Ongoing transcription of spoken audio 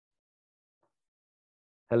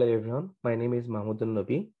Hello everyone, my name is Mahmudun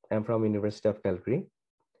Nabi. I'm from University of Calgary.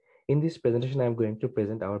 In this presentation, I'm going to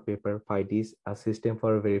present our paper Fides, a system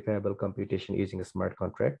for verifiable computation using a smart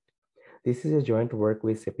contract. This is a joint work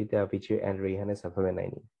with Sepideh, Avizheh, and Reihaneh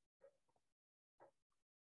Safavi-Naini.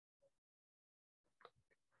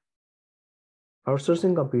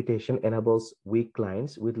 Outsourcing computation enables weak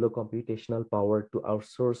clients with low computational power to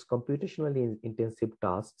outsource computationally intensive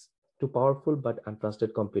tasks to powerful but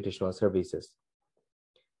untrusted computational services.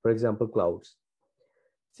 For example, clouds.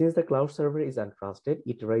 Since the cloud server is untrusted,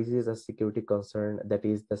 it raises a security concern, that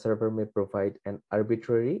is, the server may provide an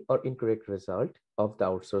arbitrary or incorrect result of the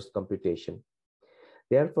outsourced computation.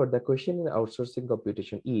 Therefore, the question in outsourcing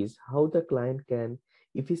computation is how the client can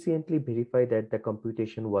efficiently verify that the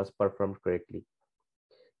computation was performed correctly.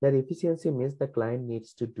 That efficiency means the client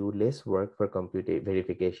needs to do less work for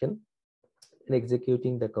verification and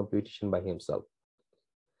executing the computation by himself.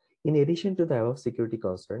 In addition to the above security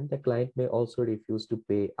concern, the client may also refuse to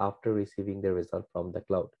pay after receiving the result from the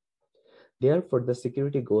cloud. Therefore, the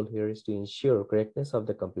security goal here is to ensure correctness of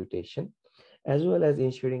the computation, as well as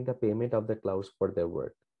ensuring the payment of the clouds for their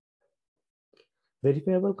work.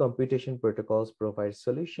 Verifiable computation protocols provide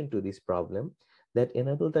solution to this problem that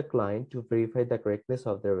enable the client to verify the correctness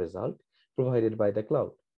of the result provided by the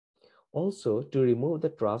cloud. Also, to remove the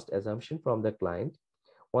trust assumption from the client,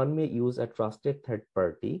 one may use a trusted third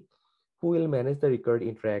party who will manage the record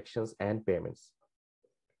interactions and payments.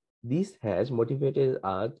 This has motivated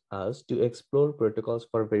us to explore protocols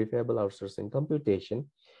for verifiable outsourcing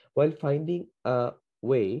computation while finding a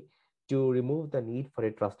way to remove the need for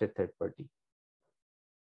a trusted third party.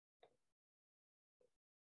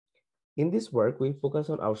 In this work, we focus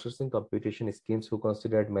on outsourcing computation schemes who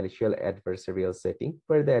considered malicious adversarial setting,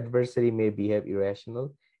 where the adversary may behave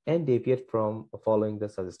irrational and deviate from following the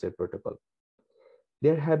suggested protocol.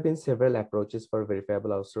 There have been several approaches for verifiable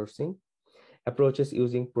outsourcing. Approaches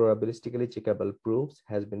using probabilistically checkable proofs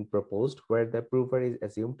has been proposed, where the prover is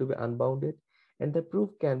assumed to be unbounded, and the proof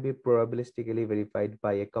can be probabilistically verified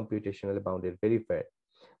by a computationally bounded verifier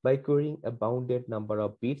by querying a bounded number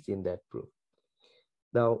of bits in that proof.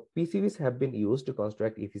 Now, PCBs have been used to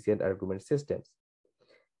construct efficient argument systems.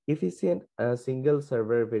 Efficient single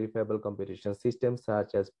server verifiable computation systems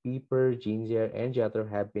such as Peeper, Ginger, and Jather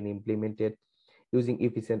have been implemented using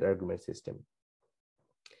efficient argument system.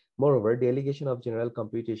 Moreover, delegation of general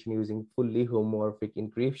computation using fully homomorphic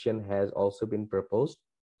encryption has also been proposed.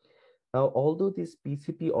 Now, although these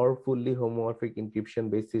PCP or fully homomorphic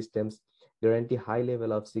encryption-based systems guarantee high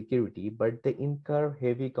level of security, but they incur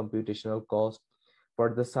heavy computational cost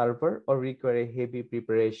for the server or require a heavy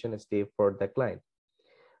preparation step for the client,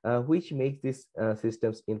 which makes these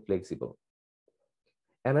systems inflexible.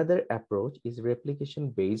 Another approach is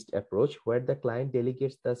replication-based approach, where the client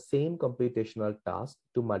delegates the same computational task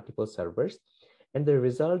to multiple servers, and the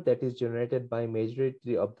result that is generated by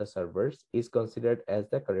majority of the servers is considered as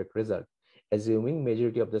the correct result, assuming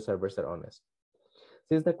majority of the servers are honest.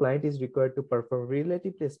 Since the client is required to perform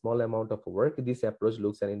relatively small amount of work, this approach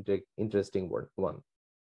looks an interesting one.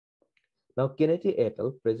 Now, Kennedy et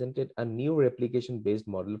al. Presented a new replication-based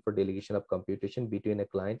model for delegation of computation between a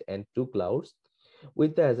client and two clouds,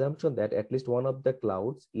 with the assumption that at least one of the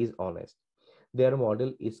clouds is honest. Their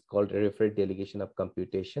model is called a referred delegation of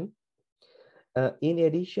computation. In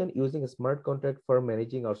addition, using a smart contract for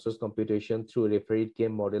managing outsourced computation through a referred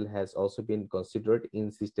game model has also been considered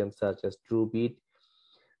in systems such as TrueBit,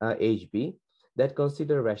 HB, that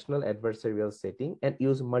consider rational adversarial setting and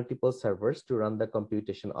use multiple servers to run the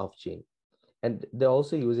computation off-chain. And they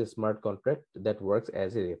also use a smart contract that works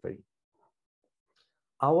as a referee.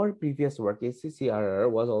 Our previous work,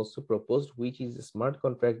 SCCRR, was also proposed, which is a smart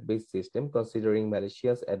contract-based system considering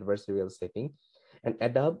malicious adversarial setting and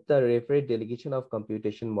adopt the referee delegation of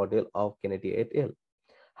computation model of Kennedy et al.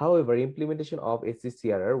 However, implementation of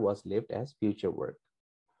SCCRR was left as future work.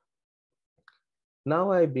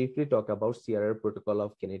 Now I briefly talk about CRR protocol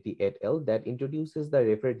of Kennedy et al. That introduces the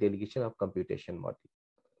referee delegation of computation model.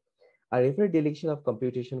 A referee delegation of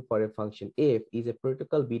computation for a function f is a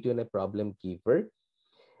protocol between a problem giver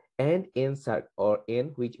and n or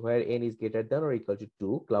n, where n is greater than or equal to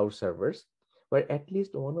 2 cloud servers, where at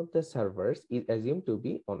least one of the servers is assumed to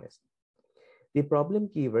be honest. The problem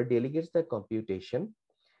giver delegates the computation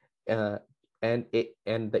and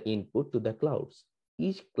the input to the clouds.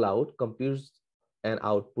 Each cloud computes an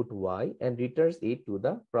output y and returns it to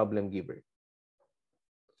the problem giver.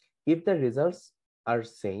 If the results are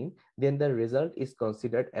same, then the result is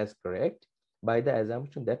considered as correct by the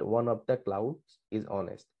assumption that one of the clouds is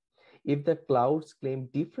honest. If the clouds claim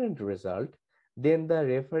different result, then the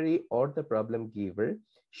referee or the problem giver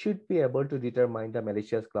should be able to determine the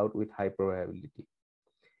malicious cloud with high probability.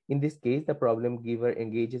 In this case, the problem giver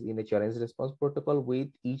engages in a challenge response protocol with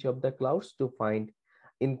each of the clouds to find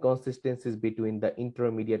inconsistencies between the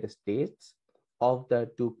intermediate states of the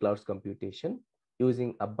two clouds computation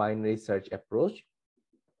using a binary search approach.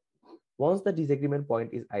 Once the disagreement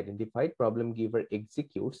point is identified, problem giver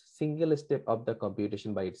executes single step of the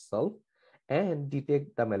computation by itself and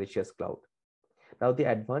detect the malicious cloud. Now, the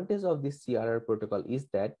advantage of this CRR protocol is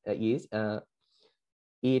that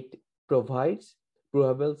it provides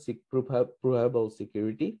provable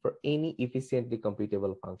security for any efficiently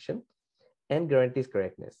computable function and guarantees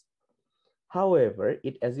correctness. However,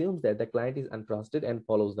 it assumes that the client is untrusted and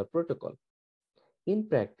follows the protocol. In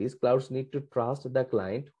practice, clouds need to trust the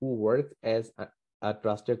client who works as a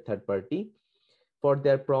trusted third party for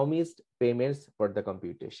their promised payments for the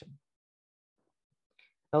computation.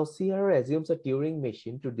 Now, CRR assumes a Turing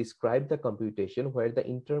machine to describe the computation where the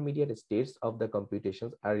intermediate states of the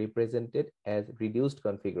computations are represented as reduced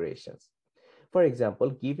configurations. For example,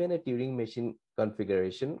 given a Turing machine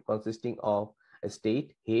configuration consisting of a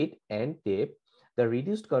state, head, and tape, the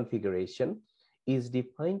reduced configuration is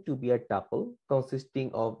defined to be a tuple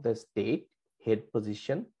consisting of the state, head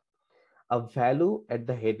position, a value at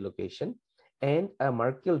the head location, and a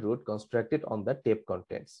Merkle root constructed on the tape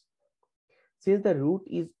contents. Since the root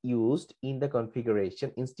is used in the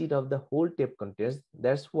configuration instead of the whole tape contents,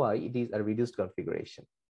 that's why it is a reduced configuration.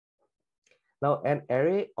 Now, an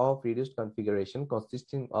array of reduced configuration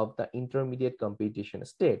consisting of the intermediate computation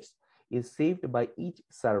states is saved by each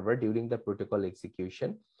server during the protocol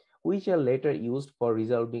execution, which are later used for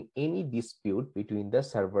resolving any dispute between the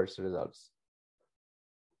server's results.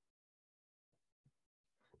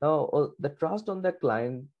 Now, the trust on the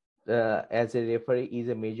client as a referee is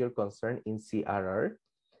a major concern in CRR.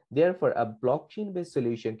 Therefore, a blockchain-based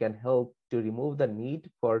solution can help to remove the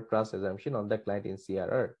need for trust assumption on the client in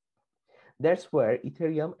CRR. That's where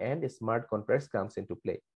Ethereum and smart contracts comes into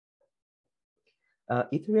play.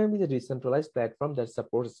 Ethereum is a decentralized platform that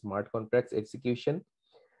supports smart contracts execution.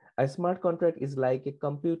 A smart contract is like a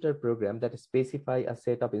computer program that specifies a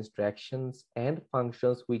set of instructions and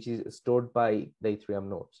functions which is stored by the Ethereum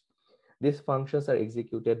nodes. These functions are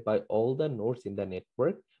executed by all the nodes in the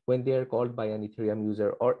network when they are called by an Ethereum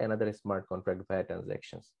user or another smart contract via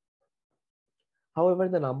transactions. However,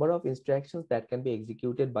 the number of instructions that can be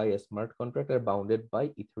executed by a smart contract are bounded by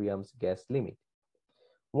Ethereum's gas limit.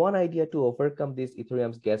 One idea to overcome this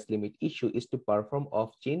Ethereum's gas limit issue is to perform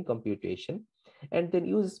off-chain computation and then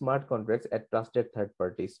use smart contracts at trusted third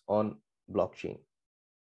parties on blockchain.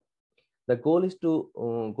 The goal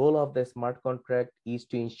of the smart contract is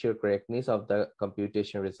to ensure correctness of the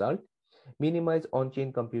computation result, minimize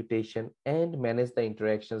on-chain computation, and manage the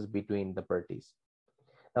interactions between the parties.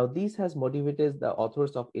 Now, this has motivated the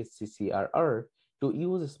authors of SCCRR to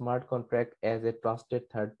use a smart contract as a trusted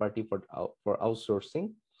third party for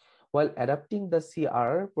outsourcing, while adapting the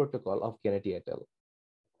CRR protocol of Kennedy et al.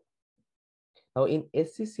 Now, in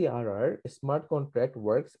SCCRR, a smart contract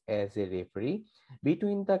works as a referee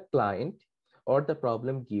between the client or the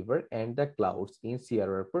problem giver and the clouds in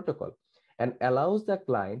CRR protocol and allows the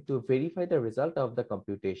client to verify the result of the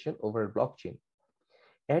computation over blockchain.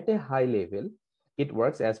 At a high level, it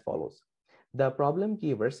works as follows. The problem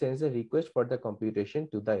giver sends a request for the computation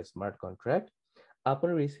to the smart contract.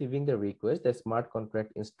 Upon receiving the request, the smart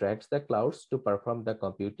contract instructs the clouds to perform the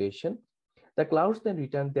computation. The clouds then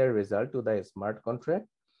return their result to the smart contract.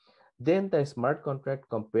 Then the smart contract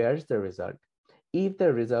compares the result. If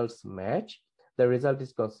the results match, the result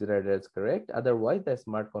is considered as correct. Otherwise, the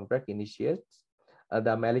smart contract initiates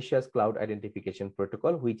the malicious cloud identification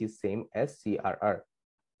protocol, which is same as CRR.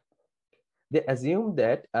 They assume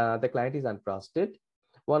that the client is untrusted,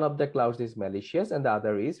 one of the clouds is malicious, and the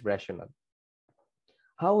other is rational.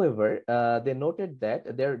 However, they noted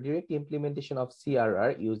that their direct implementation of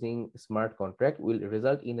CRR using smart contract will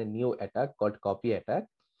result in a new attack called copy attack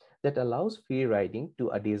that allows free riding to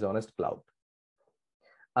a dishonest cloud.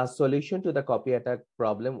 A solution to the copy attack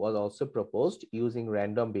problem was also proposed using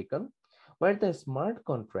random beacon, where the smart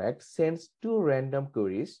contract sends two random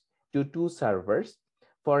queries to two servers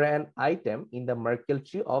for an item in the Merkle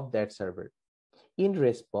tree of that server. In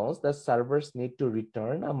response, the servers need to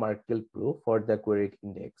return a Merkle proof for the queried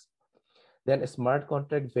index. Then a smart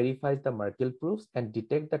contract verifies the Merkle proofs and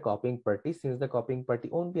detect the copying party, since the copying party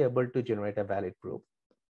won't be able to generate a valid proof.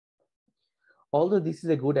 Although this is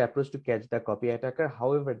a good approach to catch the copy attacker,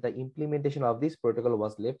 however, the implementation of this protocol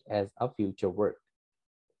was left as a future work.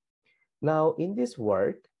 Now, in this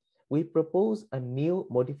work, we propose a new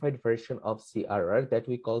modified version of CRR that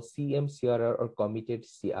we call CMCRR or committed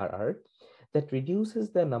CRR that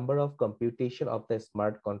reduces the number of computation of the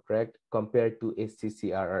smart contract compared to a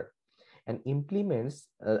CCRR and implements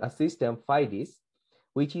a system Fides,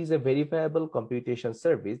 which is a verifiable computation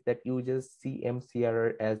service that uses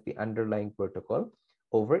CMCRR as the underlying protocol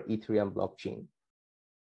over Ethereum blockchain.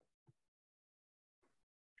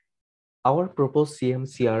 Our proposed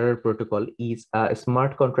CMCRR protocol is a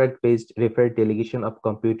smart contract-based referred delegation of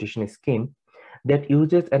computation scheme that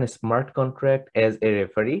uses a smart contract as a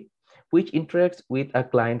referee, which interacts with a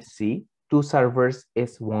client C, two servers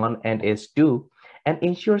S1 and S2, and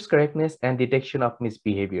ensures correctness and detection of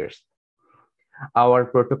misbehaviors. Our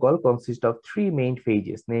protocol consists of three main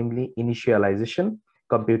phases, namely initialization,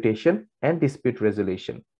 computation, and dispute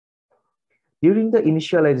resolution. During the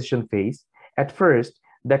initialization phase, at first,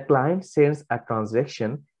 the client sends a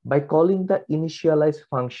transaction by calling the initialize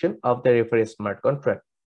function of the referee smart contract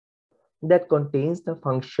that contains the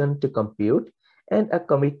function to compute and a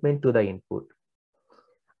commitment to the input.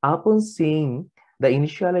 Upon seeing the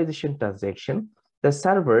initialization transaction, the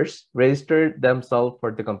servers register themselves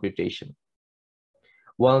for the computation.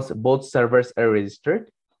 Once both servers are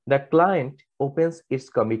registered, the client opens its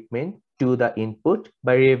commitment to the input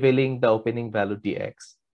by revealing the opening value dx.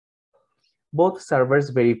 Both servers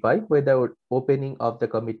verify whether opening of the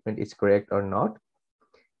commitment is correct or not.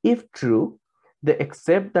 If true, they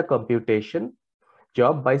accept the computation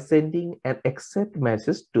job by sending an accept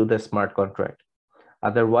message to the smart contract.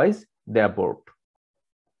 Otherwise, they abort.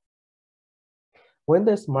 When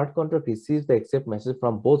the smart contract receives the accept message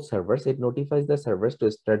from both servers, it notifies the servers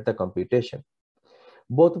to start the computation.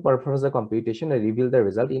 Both perform the computation and reveal the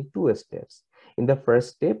result in two steps. In the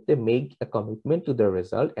first step, they make a commitment to the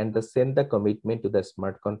result and they send the commitment to the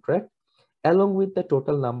smart contract along with the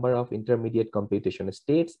total number of intermediate computation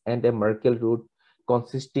states and a Merkle root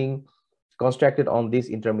constructed on these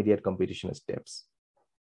intermediate computation steps.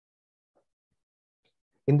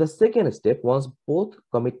 In the second step, once both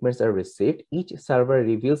commitments are received, each server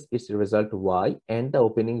reveals its result y and the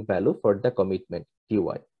opening value for the commitment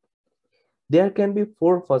ty. There can be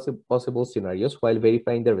four possible scenarios while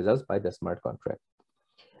verifying the results by the smart contract.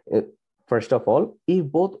 First of all, if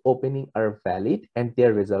both openings are valid and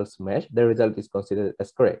their results match, the result is considered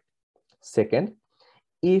as correct. Second,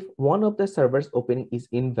 if one of the server's opening is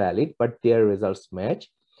invalid but their results match,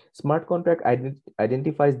 smart contract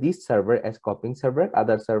identifies this server as copying server,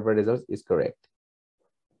 other server results is correct.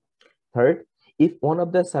 Third, if one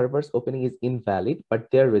of the server's opening is invalid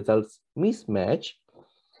but their results mismatch,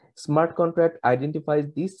 smart contract identifies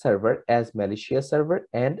this server as malicious server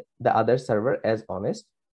and the other server as honest.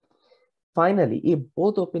 Finally, if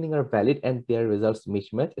both openings are valid and their results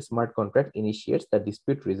mismatch, a smart contract initiates the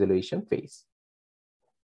dispute resolution phase.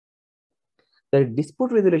 The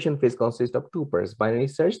dispute resolution phase consists of two parts: binary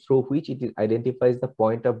search, through which it identifies the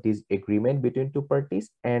point of disagreement between two parties,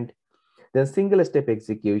 and then single-step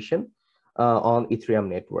execution on Ethereum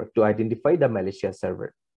network to identify the malicious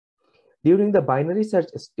server. During the binary search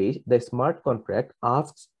stage, the smart contract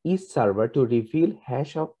asks each server to reveal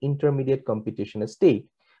hash of intermediate computation state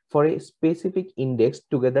for a specific index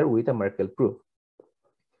together with a Merkle proof.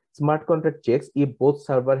 Smart contract checks if both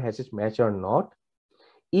server hashes match or not.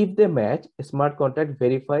 If they match, a smart contract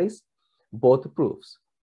verifies both proofs.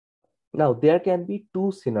 Now, there can be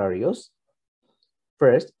two scenarios.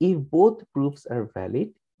 First, if both proofs are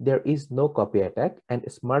valid, there is no copy attack and a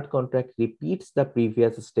smart contract repeats the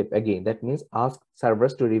previous step again. That means ask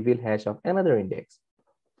servers to reveal hash of another index.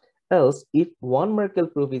 Else, if one Merkle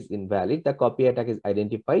proof is invalid, the copy attack is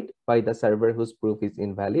identified by the server whose proof is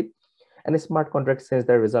invalid, and a smart contract sends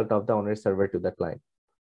the result of the owner server to the client.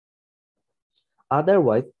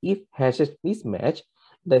 Otherwise, if hashes mismatch,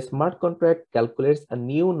 the smart contract calculates a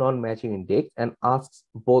new non-matching index and asks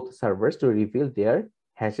both servers to reveal their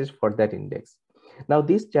hashes for that index. Now,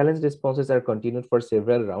 these challenge responses are continued for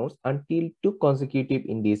several rounds until two consecutive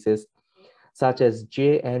indices such as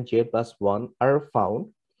J and J plus 1 are found,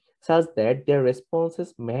 such that their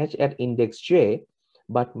responses match at index J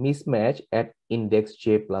but mismatch at index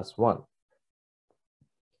J plus 1.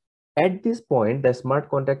 At this point, the smart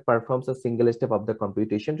contract performs a single step of the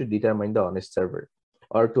computation to determine the honest server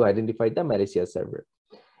or to identify the malicious server.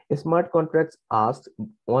 A smart contract asks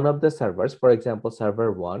one of the servers, for example,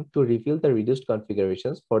 server 1, to reveal the reduced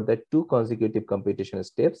configurations for the two consecutive computation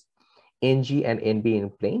steps, NG and NB in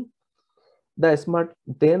plain. Then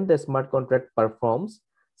the smart contract performs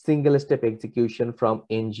single step execution from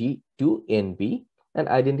NG to NB and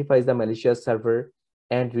identifies the malicious server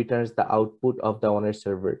and returns the output of the owner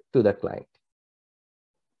server to the client.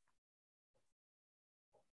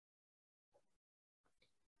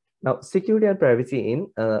 Now, security and privacy in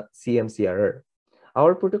CMCRR.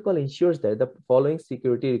 Our protocol ensures that the following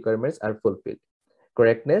security requirements are fulfilled.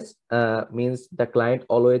 Correctness means the client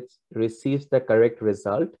always receives the correct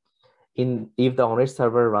result if the honest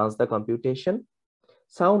server runs the computation.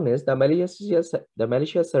 Soundness, the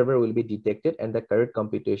malicious server will be detected and the correct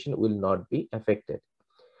computation will not be affected.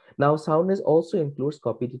 Now, soundness also includes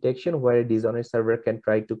copy detection, where a dishonest server can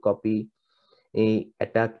try to copy a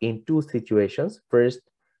attack in two situations. First,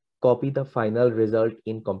 copy the final result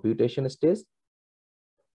in computation stage,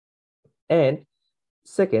 and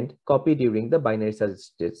second, copy during the binary search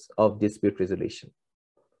stage of dispute resolution.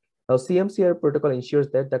 Now, CMCR protocol ensures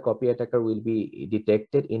that the copy attacker will be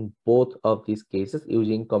detected in both of these cases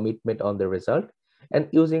using commitment on the result and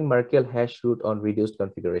using Merkle hash root on reduced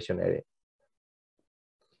configuration array.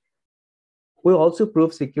 We also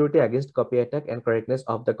prove security against copy attack and correctness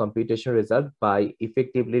of the computation result by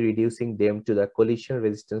effectively reducing them to the collision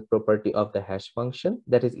resistance property of the hash function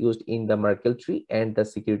that is used in the Merkle tree and the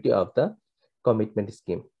security of the commitment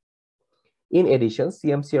scheme. In addition,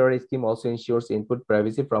 CMCR scheme also ensures input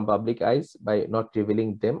privacy from public eyes by not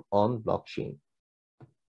revealing them on blockchain.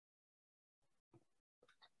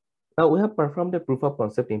 Now, we have performed a proof of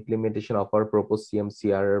concept implementation of our proposed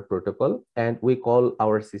CMCR protocol, and we call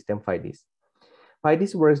our system Fides.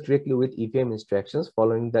 Fides works directly with EVM instructions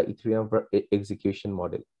following the Ethereum execution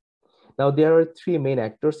model. Now, there are three main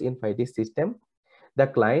actors in Fides system: the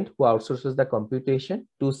client, who outsources the computation,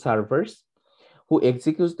 to servers, who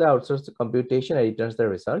executes the outsourced computation and returns the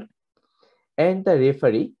result, and the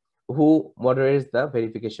referee, who moderates the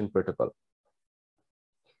verification protocol.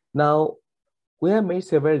 Now, we have made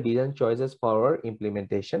several design choices for our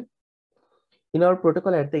implementation. In our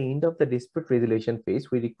protocol, at the end of the dispute resolution phase,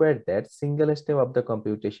 we require that single step of the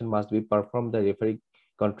computation must be performed the referee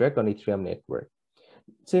contract on Ethereum network.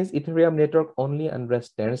 Since Ethereum network only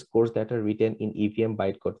understands codes that are written in EVM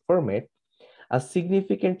bytecode format, a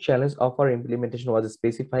significant challenge of our implementation was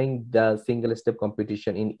specifying the single step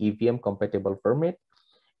computation in EVM compatible format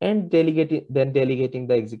and delegating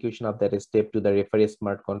the execution of that step to the referee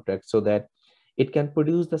smart contract so that it can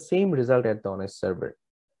produce the same result at the honest server.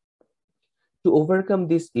 To overcome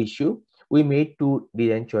this issue, we made two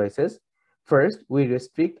design choices. First, we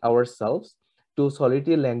restrict ourselves to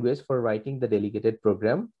Solidity language for writing the delegated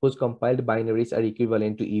program, whose compiled binaries are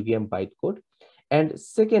equivalent to EVM bytecode. And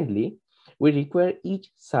secondly, we require each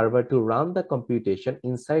server to run the computation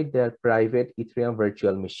inside their private Ethereum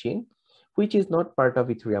virtual machine, which is not part of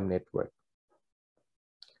Ethereum network.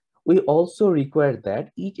 We also require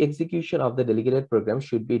that each execution of the delegated program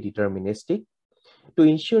should be deterministic. To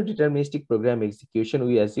ensure deterministic program execution,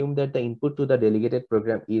 we assume that the input to the delegated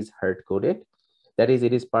program is hard-coded. That is,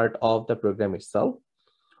 it is part of the program itself.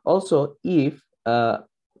 Also, if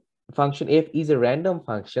function f is a random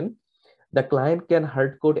function, the client can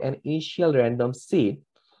hard-code an initial random seed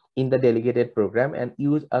in the delegated program and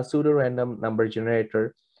use a pseudo-random number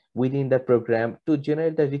generator within the program to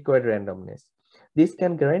generate the required randomness. This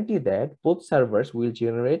can guarantee that both servers will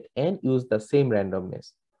generate and use the same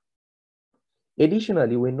randomness.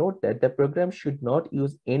 Additionally, we note that the program should not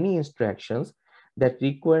use any instructions that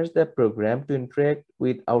requires the program to interact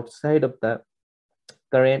with outside of the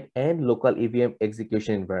current and local EVM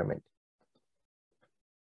execution environment.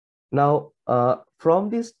 Now, from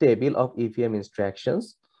this table of EVM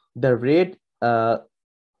instructions, the red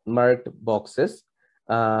marked boxes,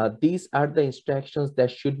 these are the instructions that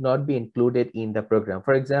should not be included in the program.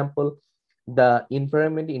 For example, the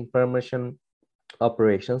environment information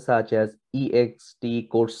operations such as ext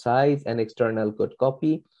code size and external code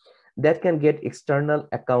copy that can get external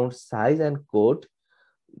account size and code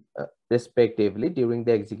respectively during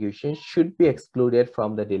the execution should be excluded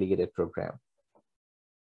from the delegated program.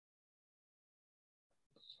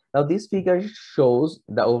 Now, this figure shows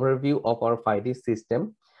the overview of our Fides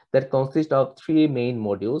system that consists of three main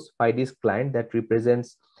modules: Fides client that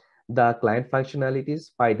represents the client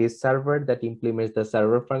functionalities, Fides server that implements the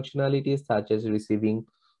server functionalities such as receiving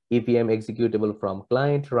EVM executable from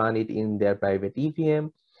client, run it in their private EVM,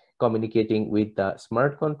 communicating with the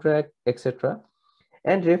smart contract, etc.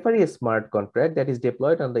 And referee smart contract that is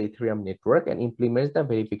deployed on the Ethereum network and implements the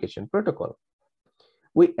verification protocol.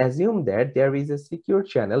 We assume that there is a secure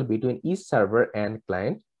channel between each server and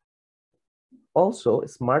client. Also,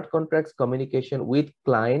 smart contracts communication with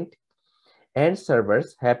client and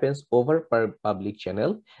servers happens over public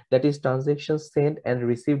channel, that is transactions sent and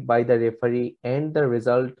received by the referee, and the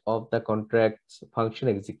result of the contract's function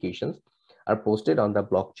executions are posted on the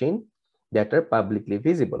blockchain that are publicly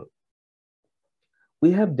visible.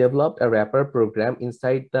 We have developed a wrapper program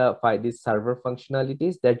inside the Fides server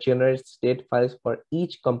functionalities that generates state files for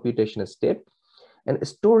each computation step and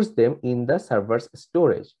stores them in the server's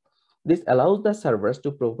storage. This allows the servers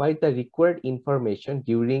to provide the required information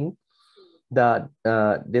during the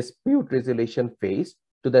dispute resolution phase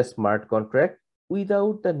to the smart contract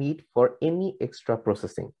without the need for any extra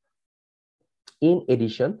processing. In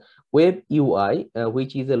addition, Web UI,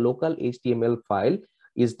 which is a local HTML file,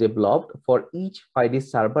 is developed for each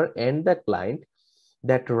Fides server and the client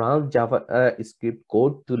that runs Java script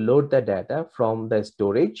code to load the data from the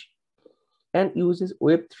storage and uses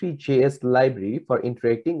Web3.js library for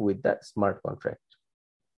interacting with the smart contract.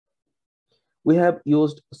 We have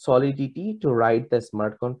used Solidity to write the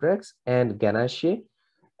smart contracts, and Ganache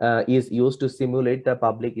is used to simulate the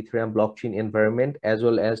public Ethereum blockchain environment as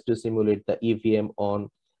well as to simulate the EVM on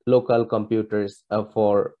local computers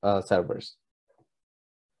for servers.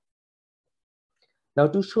 Now,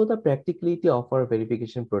 to show the practicality of our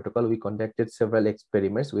verification protocol, we conducted several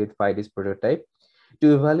experiments with Fides prototype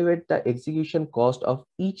to evaluate the execution cost of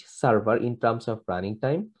each server in terms of running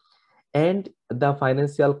time and the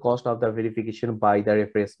financial cost of the verification by the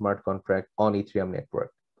reference smart contract on Ethereum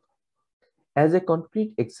network. As a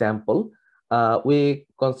concrete example, we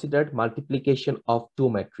considered multiplication of two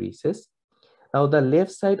matrices. Now, the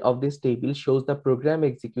left side of this table shows the program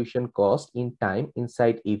execution cost in time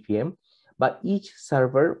inside EVM by each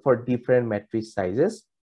server for different matrix sizes.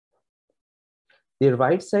 The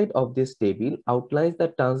right side of this table outlines the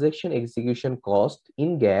transaction execution cost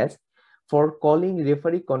in gas for calling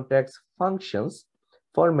referee contracts functions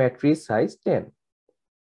for matrix size 10.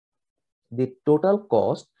 The total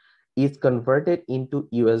cost is converted into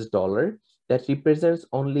US dollar that represents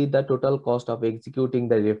only the total cost of executing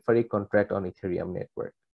the referee contract on Ethereum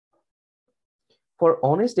network. For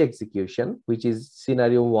honest execution, which is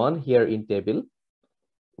scenario 1 here in table,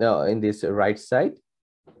 in this right side,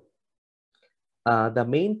 the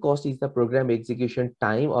main cost is the program execution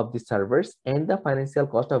time of the servers and the financial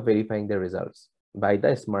cost of verifying the results by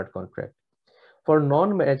the smart contract. For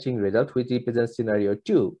non-matching result, which represents scenario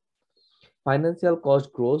 2, financial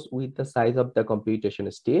cost grows with the size of the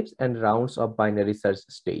computation steps and rounds of binary search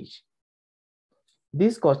stage.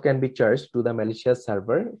 This cost can be charged to the malicious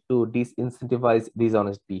server to disincentivize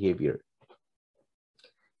dishonest behavior.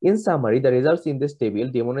 In summary, the results in this table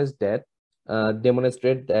demonstrate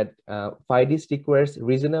that Fides requires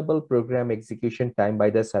reasonable program execution time by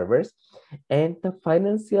the servers, and the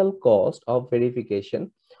financial cost of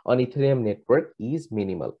verification on Ethereum network is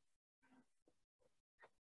minimal.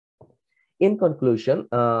 In conclusion,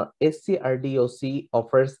 SC-RDOC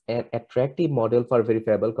offers an attractive model for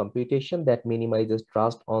verifiable computation that minimizes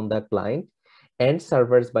trust on the client and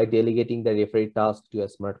servers by delegating the referee task to a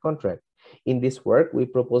smart contract. In this work, we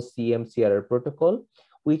propose CMCRR protocol,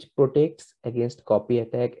 which protects against copy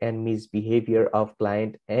attack and misbehavior of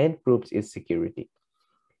client and proves its security.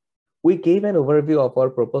 We gave an overview of our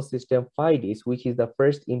proposed system Fides, which is the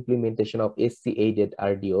first implementation of SC-aided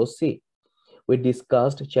RDOC. We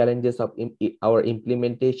discussed challenges of our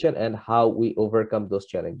implementation and how we overcome those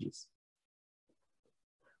challenges.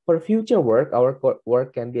 For future work, our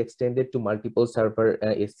work can be extended to multiple server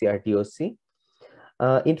SC-RDOC.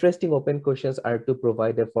 Interesting open questions are to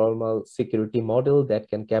provide a formal security model that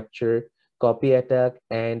can capture copy attack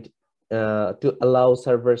and to allow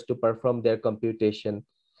servers to perform their computation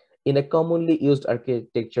in a commonly used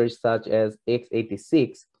architecture such as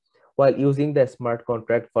x86 while using the smart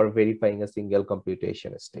contract for verifying a single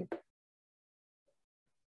computation step.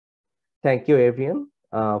 Thank you, everyone,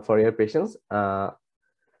 for your patience.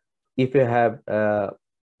 If you have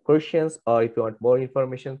questions or if you want more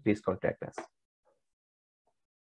information, please contact us.